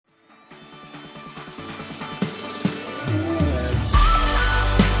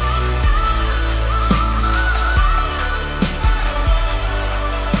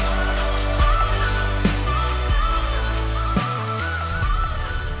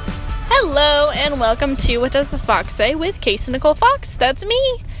Hello and welcome to What Does the Fox Say with Casey Nicole Fox. That's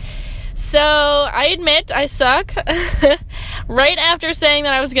me. So I admit I suck. Right after saying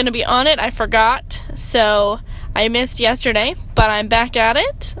that I was going to be on it, I forgot. So I missed yesterday, but I'm back at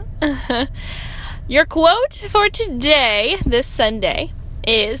it. Your quote for today, this Sunday,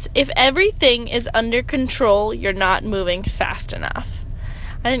 is, "If everything is under control, you're not moving fast enough."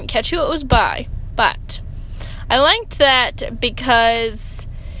 I didn't catch who it was by, but I liked that because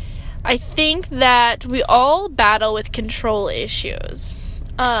I think that we all battle with control issues.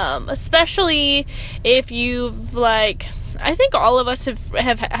 Especially if you've, I think all of us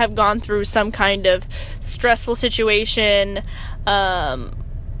have gone through some kind of stressful situation,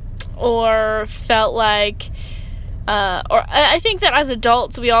 or felt like, or I think that as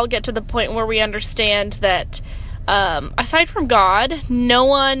adults, we all get to the point where we understand that, aside from God, no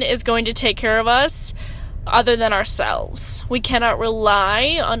one is going to take care of us other than ourselves. We cannot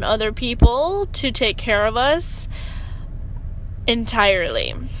rely on other people to take care of us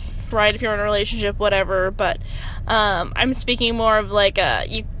entirely, right? If you're in a relationship, whatever, but I'm speaking more of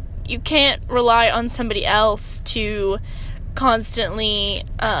you can't rely on somebody else to constantly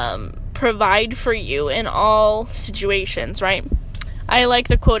provide for you in all situations, right? I like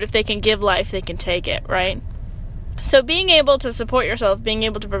the quote, "If they can give life, they can take it," right? So being able to support yourself, being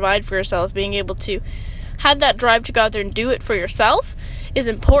able to provide for yourself, being able to have that drive to go out there and do it for yourself is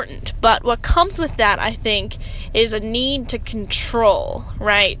important. But what comes with that, I think, is a need to control,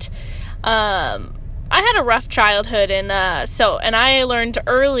 right? I had a rough childhood, and I learned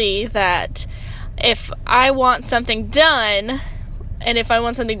early that if I want something done, and if I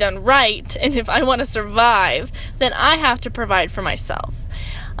want something done right, and if I want to survive, then I have to provide for myself.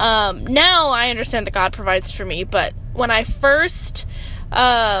 Now I understand that God provides for me, but when I first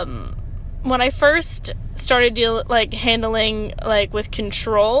started handling with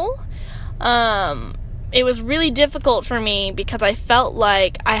control, it was really difficult for me because I felt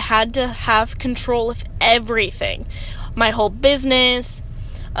like I had to have control of everything, my whole business,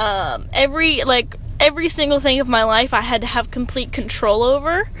 every single thing of my life I had to have complete control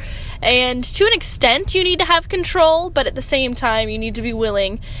over. And to an extent, you need to have control, but at the same time, you need to be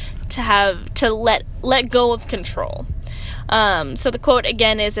willing to let go of control. So the quote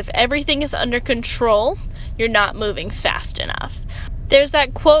again is, "If everything is under control, you're not moving fast enough." There's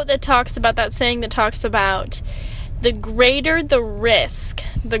that quote that talks about, that saying that talks about, the greater the risk,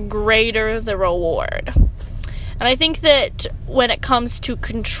 the greater the reward. And I think that when it comes to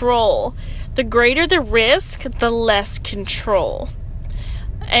control, the greater the risk, the less control.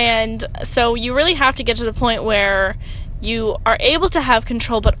 And so you really have to get to the point where you are able to have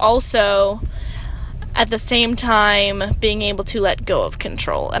control, but also at the same time being able to let go of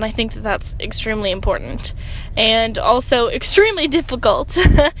control. And I think that that's extremely important and also extremely difficult,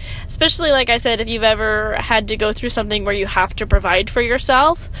 especially, like I said, if you've ever had to go through something where you have to provide for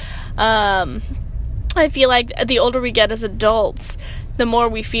yourself. I feel like the older we get as adults, the more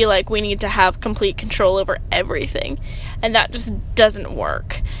we feel like we need to have complete control over everything, and that just doesn't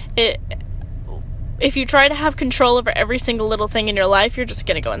work. If you try to have control over every single little thing in your life, you're just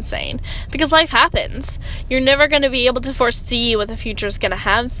going to go insane. Because life happens. You're never going to be able to foresee what the future is going to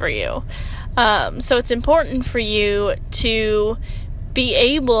have for you. So it's important for you to be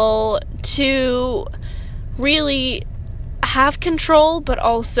able to really have control, but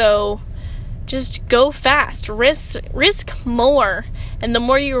also just go fast. Risk more. And the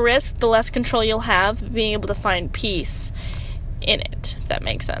more you risk, the less control you'll have, being able to find peace in it, if that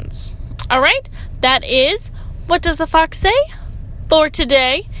makes sense. Alright, that is What Does the Fox Say for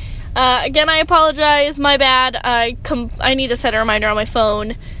today. Again, I apologize, my bad. I need to set a reminder on my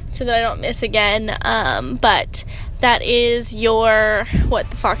phone so that I don't miss again. But that is your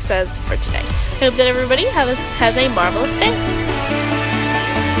What the Fox Says for today. I hope that everybody has a marvelous day.